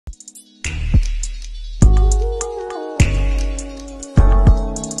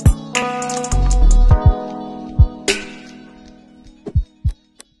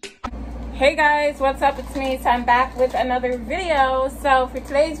Hey guys, what's up? It's me. So I'm back with another video. So for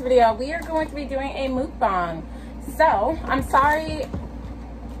today's video, we are going to be doing a mukbang. So I'm sorry,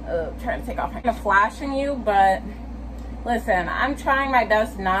 trying to take off. I'm kind of flashing you, but listen, I'm trying my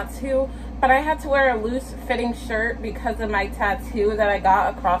best not to, but I had to wear a loose fitting shirt because of my tattoo that I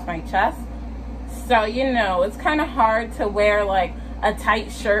got across my chest. So, you know, it's kind of hard to wear like a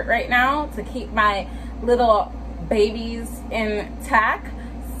tight shirt right now to keep my little babies intact.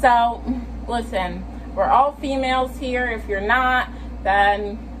 So listen, we're all females here. If you're not,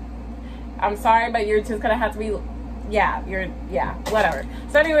 then I'm sorry, but you're just gonna have to be, whatever.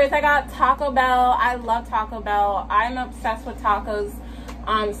 So anyways, I got Taco Bell. I love Taco Bell. I'm obsessed with tacos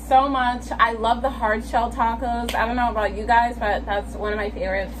so much. I love the hard shell tacos. I don't know about you guys, but that's one of my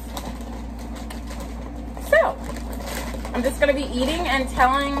favorites. So I'm just gonna be eating and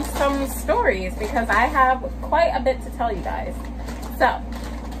telling some stories because I have quite a bit to tell you guys. So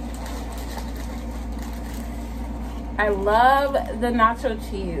I love the nacho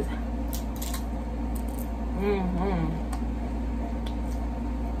cheese.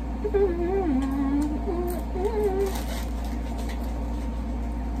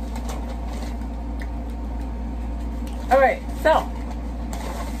 All right, so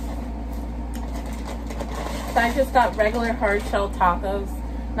I just got regular hard shell tacos,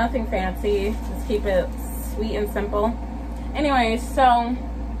 nothing fancy, just keep it sweet and simple. Anyway, so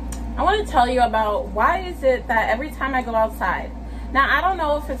I want to tell you about why is it that every time I go outside, now I don't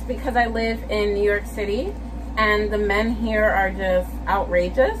know if it's because I live in New York City and the men here are just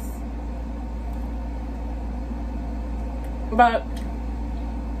outrageous, but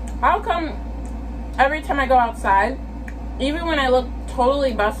how come every time I go outside, even when I look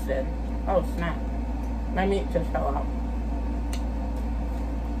totally busted, oh snap, my meat just fell out.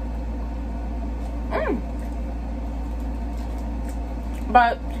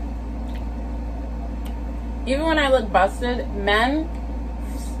 But even when I look busted, men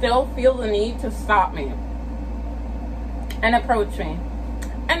still feel the need to stop me and approach me.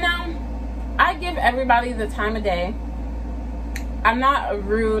 And now I give everybody the time of day. I'm not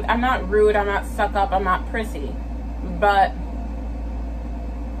rude, I'm not stuck up, I'm not prissy. But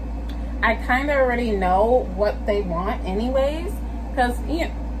I kind of already know what they want anyways, because you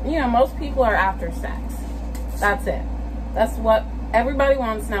know most people are after sex. That's it. That's what everybody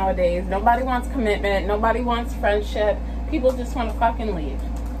wants nowadays. Nobody wants commitment, nobody wants friendship. People just want to fucking leave.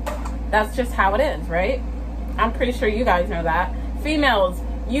 That's just how it is, right? I'm pretty sure you guys know that. Females,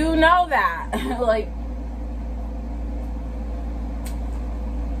 you know that. Like,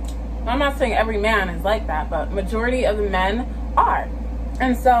 I'm not saying every man is like that, but majority of the men are.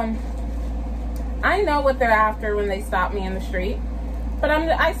 And so I know what they're after when they stop me in the street, but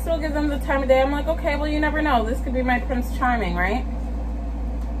I still give them the time of day. I'm like, okay, well, you never know. This could be my Prince Charming, right?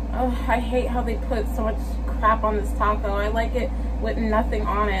 Oh, I hate how they put so much crap on this taco. I like it with nothing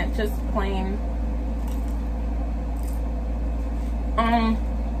on it, just plain.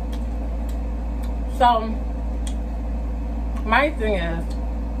 So my thing is,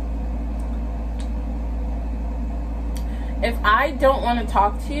 if I don't want to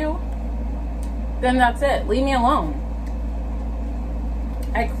talk to you, then that's it. Leave me alone.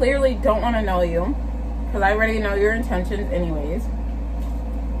 I clearly don't want to know you because I already know your intentions anyways.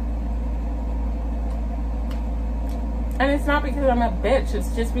 And it's not because I'm a bitch.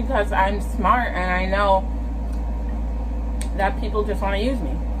 It's just because I'm smart and I know that people just want to use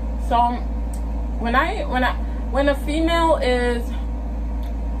me. So when a female is,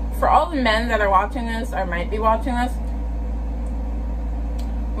 for all the men that are watching this or might be watching this,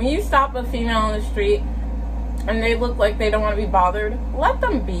 when you stop a female on the street and they look like they don't want to be bothered, let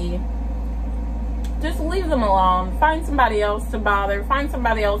them be. Just leave them alone. Find somebody else to bother. Find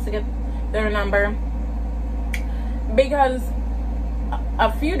somebody else to get their number. Because a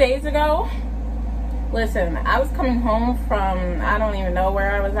few days ago, listen, I was coming home from, I don't even know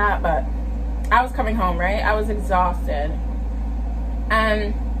where I was at, but I was coming home, right? I was exhausted.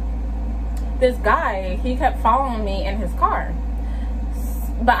 And this guy, he kept following me in his car.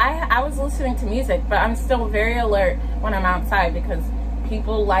 But I was listening to music, but I'm still very alert when I'm outside because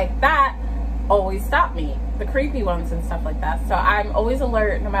people like that always stop me. The creepy ones and stuff like that. So I'm always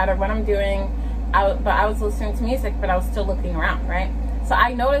alert no matter what I'm doing. But I was listening to music, but I was still looking around, right? So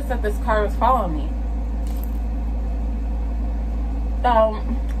I noticed that this car was following me.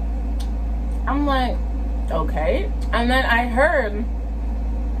 I'm like, okay. And then I heard,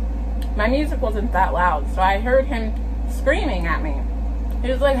 my music wasn't that loud, so I heard him screaming at me.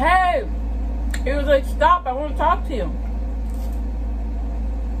 He was like, hey. He was like, stop, I want to talk to you.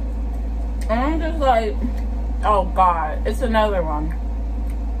 And I'm just like, oh God, it's another one.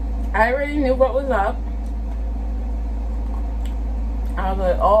 I already knew what was up. I was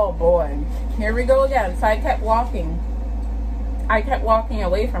like, oh boy, here we go again. So I kept walking. I kept walking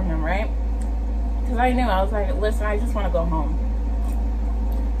away from him, right? Because I knew, I was like, listen, I just want to go home.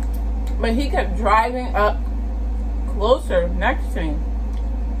 But he kept driving up closer next to me.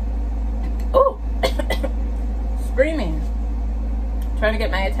 Ooh. Screaming. Trying to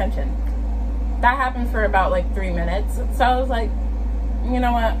get my attention. That happened for about like 3 minutes. So I was like, you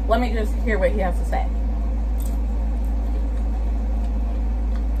know what? Let me just hear what he has to say.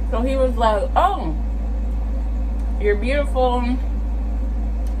 So he was like, oh, you're beautiful.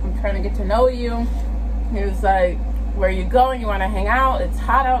 I'm trying to get to know you. He was like, where are you going? You want to hang out? It's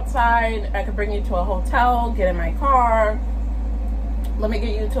hot outside. I could bring you to a hotel. Get in my car. Let me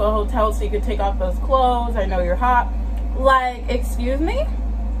get you to a hotel so you can take off those clothes. I know you're hot. Like, excuse me?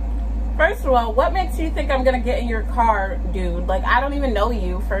 First of all, what makes you think I'm going to get in your car, dude? Like, I don't even know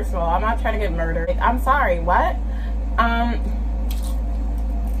you, first of all. I'm not trying to get murdered. Like, I'm sorry, what?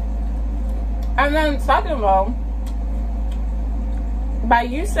 And then, second of all, by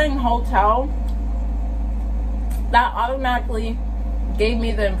you saying hotel, that automatically gave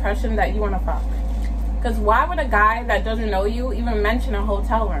me the impression that you want to fuck. Because why would a guy that doesn't know you even mention a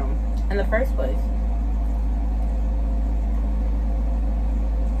hotel room in the first place?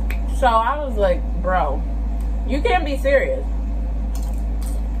 So I was like, bro, you can't be serious.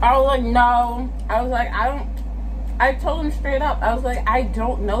 I was like, no. I was like, I told him straight up. I was like, I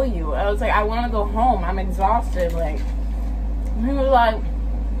don't know you. I was like, I want to go home. I'm exhausted. Like, he was like,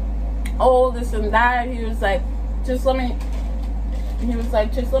 oh, this and that. He was like, just let me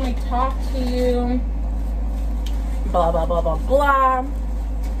talk to you. Blah, blah, blah, blah, blah.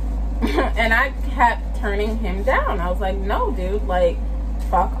 And I kept turning him down. I was like, no, dude, like,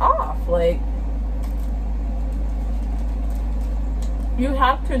 fuck off. Like, you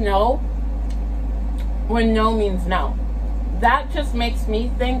have to know when no means no. That just makes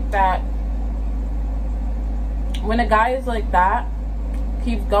me think that when a guy is like that,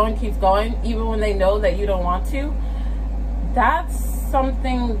 keeps going, even when they know that you don't want to, that's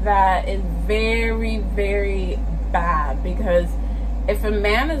something that is very, very bad. Because if a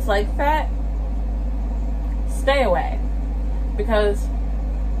man is like that, stay away. Because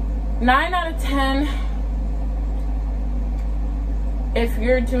 9 out of 10, if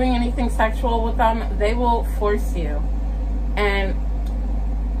you're doing anything sexual with them, they will force you. And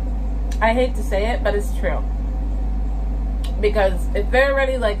I hate to say it, but it's true. Because if they're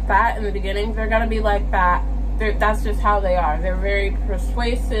already like that in the beginning, they're going to be like that. That's just how they are. They're very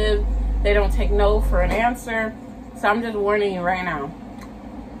persuasive. They don't take no for an answer. So I'm just warning you right now.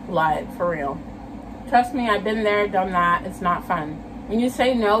 Like, for real. Trust me, I've been there, done that. It's not fun. When you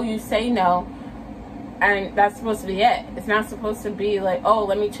say no, you say no. And that's supposed to be it. It's not supposed to be like, oh,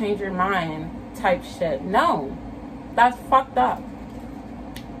 let me change your mind type shit. No. That's fucked up.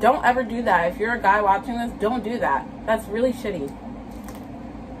 Don't ever do that. If you're a guy watching this, don't do that. That's really shitty.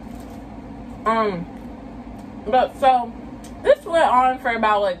 But so, this went on for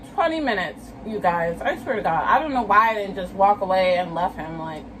about like 20 minutes, you guys. I swear to God. I don't know why I didn't just walk away and left him.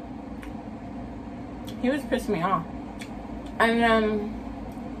 Like, he was pissing me off. And then,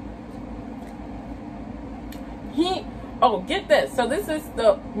 get this. So this is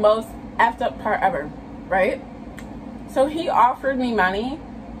the most effed up part ever, right? So he offered me money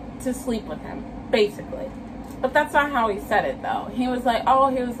to sleep with him, basically. But that's not how he said it, though. He was like,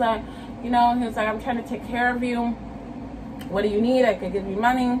 I'm trying to take care of you. What do you need? I could give you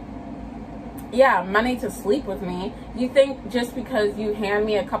money. Yeah, money to sleep with me. You think just because you hand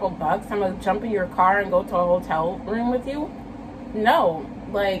me a couple bucks, I'm going to jump in your car and go to a hotel room with you? No.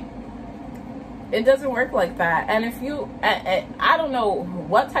 Like, it doesn't work like that. And if you, I don't know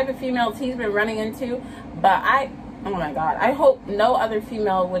what type of females he's been running into, but oh my God, I hope no other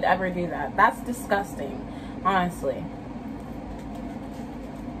female would ever do that. That's disgusting, honestly.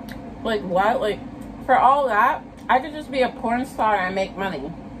 Like, what? Like, for all that, I could just be a porn star and make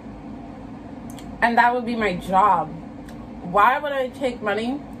money. And that would be my job. Why would I take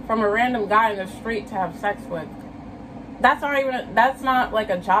money from a random guy in the street to have sex with? That's not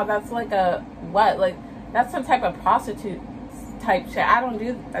like a job. That's like a, what? Like, that's some type of prostitute type shit. I don't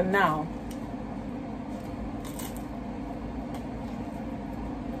do, no.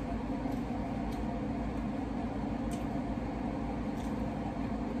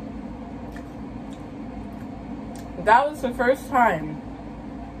 That was the first time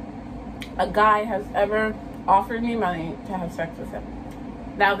a guy has ever offered me money to have sex with him.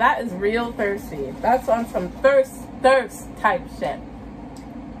 Now that is real thirsty. That's on some thirst type shit.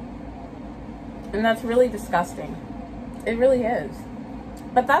 And that's really disgusting. It really is.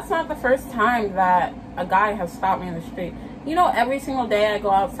 But that's not the first time that a guy has stopped me in the street. You know, every single day I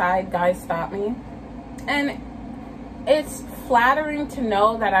go outside, guys stop me. And it's flattering to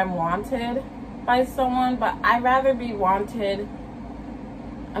know that I'm wanted by someone, but I'd rather be wanted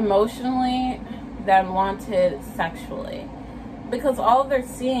emotionally than wanted sexually. Because all they're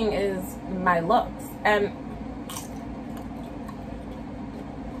seeing is my looks. And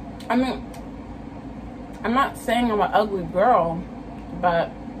I mean, I'm not saying I'm an ugly girl,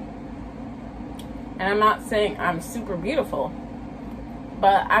 but, and I'm not saying I'm super beautiful,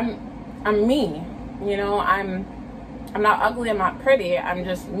 but I'm me, you know. I'm not ugly, I'm not pretty, I'm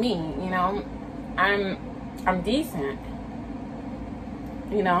just me, you know. I'm decent,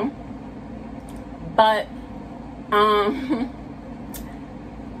 you know. But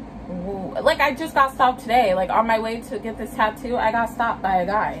like, I just got stopped today, like on my way to get this tattoo. I got stopped by a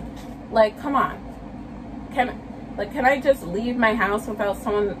guy. Like, come on, can I just leave my house without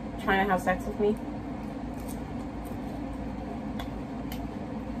someone trying to have sex with me?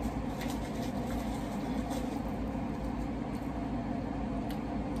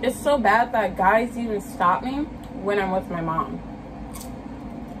 It's so bad that guys even stop me when I'm with my mom.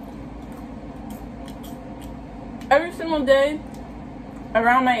 Every single day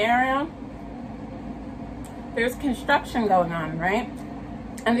around my area, there's construction going on, right?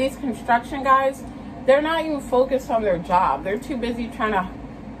 And these construction guys, they're not even focused on their job. They're too busy trying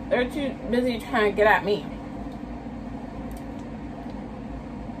to get at me.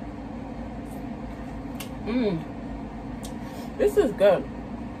 This is good.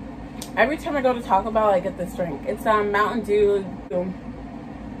 Every time I go to Taco Bell, I get this drink. It's Mountain Dew.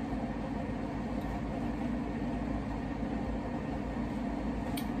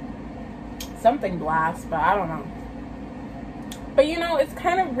 Something blast, but I don't know. But you know, it's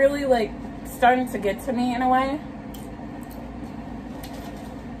kind of really like starting to get to me in a way.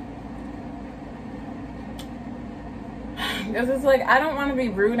 Because it's like, I don't want to be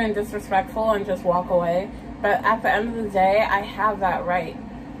rude and disrespectful and just walk away. But at the end of the day, I have that right.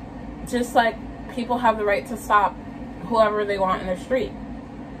 Just like people have the right to stop whoever they want in the street.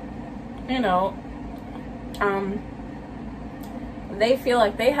 You know, they feel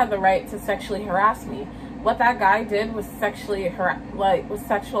like they have the right to sexually harass me. What that guy did was sexual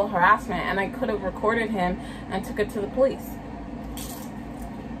harassment, and I could have recorded him and took it to the police.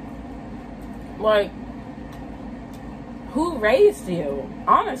 Like, who raised you?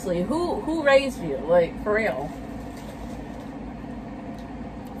 Honestly, who raised you? Like, for real.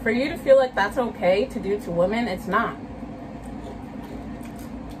 For you to feel like that's okay to do to women, it's not.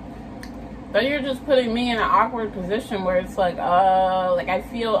 But you're just putting me in an awkward position where it's like I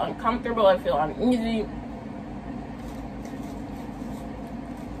feel uncomfortable, I feel uneasy.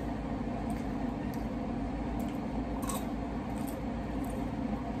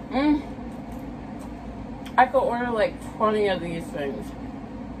 I could order like 20 of these things.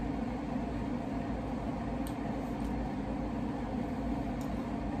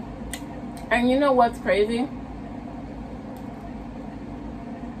 And you know what's crazy?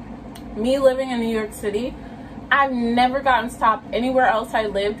 Me living in New York City, I've never gotten stopped anywhere else I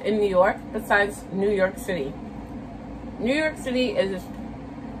lived in New York besides New York City. New York City is,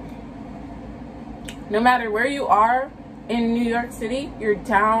 no matter where you are in New York City, you're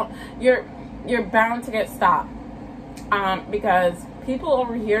bound to get stopped. Because people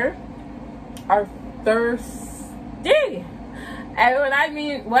over here are thirsty. And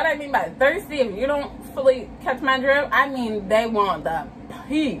what I mean by thirsty, if you don't fully catch my drift, I mean they want the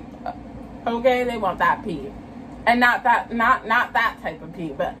pee. Okay, they want that pee. And not that type of pee,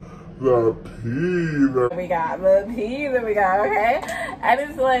 but the pee that we got, okay? And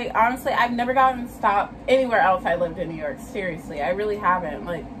it's like, honestly, I've never gotten stopped anywhere else I lived in New York. Seriously, I really haven't.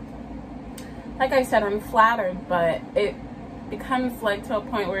 Like I said, I'm flattered, but it becomes like to a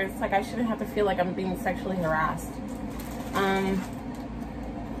point where it's like I shouldn't have to feel like I'm being sexually harassed.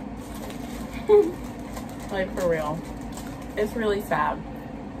 Like, for real. It's really sad.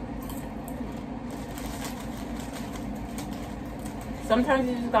 Sometimes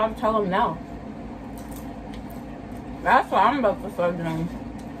you just gotta tell them no. That's what I'm about to start doing.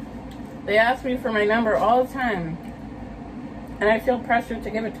 They ask me for my number all the time, and I feel pressured to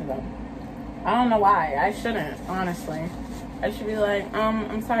give it to them. I don't know why. I shouldn't, honestly. I should be like,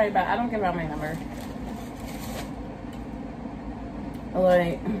 I'm sorry, but I don't give out my number.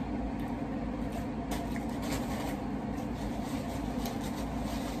 Like,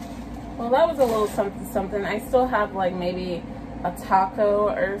 well, that was a little something. I still have like maybe a taco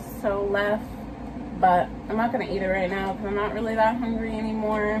or so left, but I'm not gonna eat it right now because I'm not really that hungry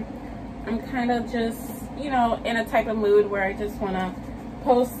anymore. I'm kind of just, you know, in a type of mood where I just want to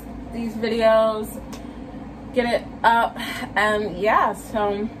post these videos, get it up, and yeah,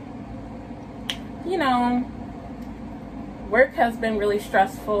 so, you know, work has been really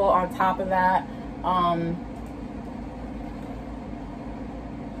stressful on top of that.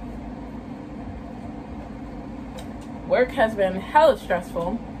 Work has been hella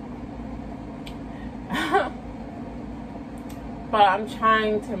stressful. But I'm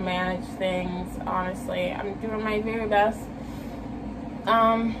trying to manage things, honestly. I'm doing my very best.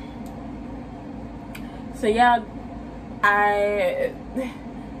 So yeah,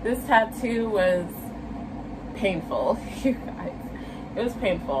 this tattoo was painful, you guys. It was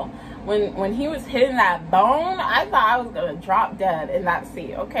painful. When he was hitting that bone, I thought I was gonna drop dead in that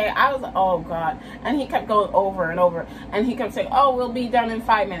seat, okay? I was, oh God. And he kept going over and over, and he kept saying, oh, we'll be done in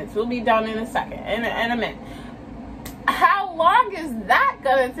 5 minutes. We'll be done in a second, in a minute. How long is that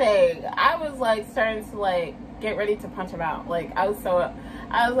gonna take? I was like starting to like get ready to punch him out. Like I was like,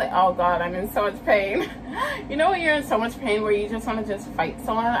 oh God, I'm in so much pain. You know when you're in so much pain where you just want to just fight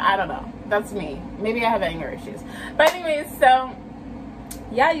someone? I don't know. That's me. Maybe I have anger issues. But anyways, so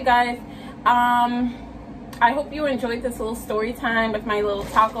yeah, you guys. I hope you enjoyed this little story time with my little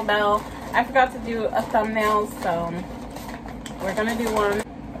Taco Bell. I forgot to do a thumbnail, so we're gonna do one.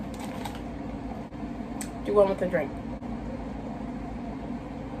 Do one with the drink.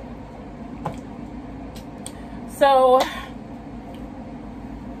 So,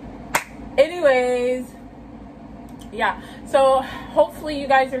 anyways, yeah, so hopefully you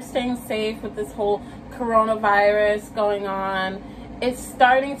guys are staying safe with this whole coronavirus going on. It's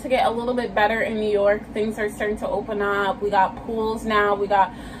starting to get a little bit better in New York. Things are starting to open up. We got pools now. We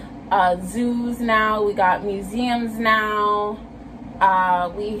got zoos now. We got museums now.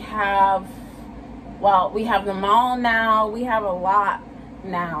 We have the mall now. We have a lot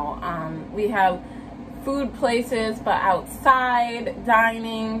now. We have food places, but outside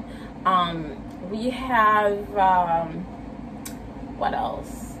dining. We have what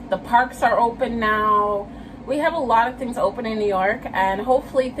else? The parks are open now. We have a lot of things open in New York, and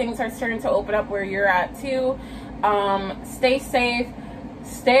hopefully things are starting to open up where you're at too. Stay safe.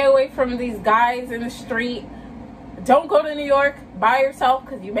 Stay away from these guys in the street. Don't go to New York by yourself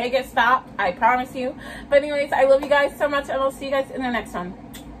because you may get stopped. I promise you. But anyways, I love you guys so much, and I'll see you guys in the next one.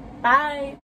 Bye.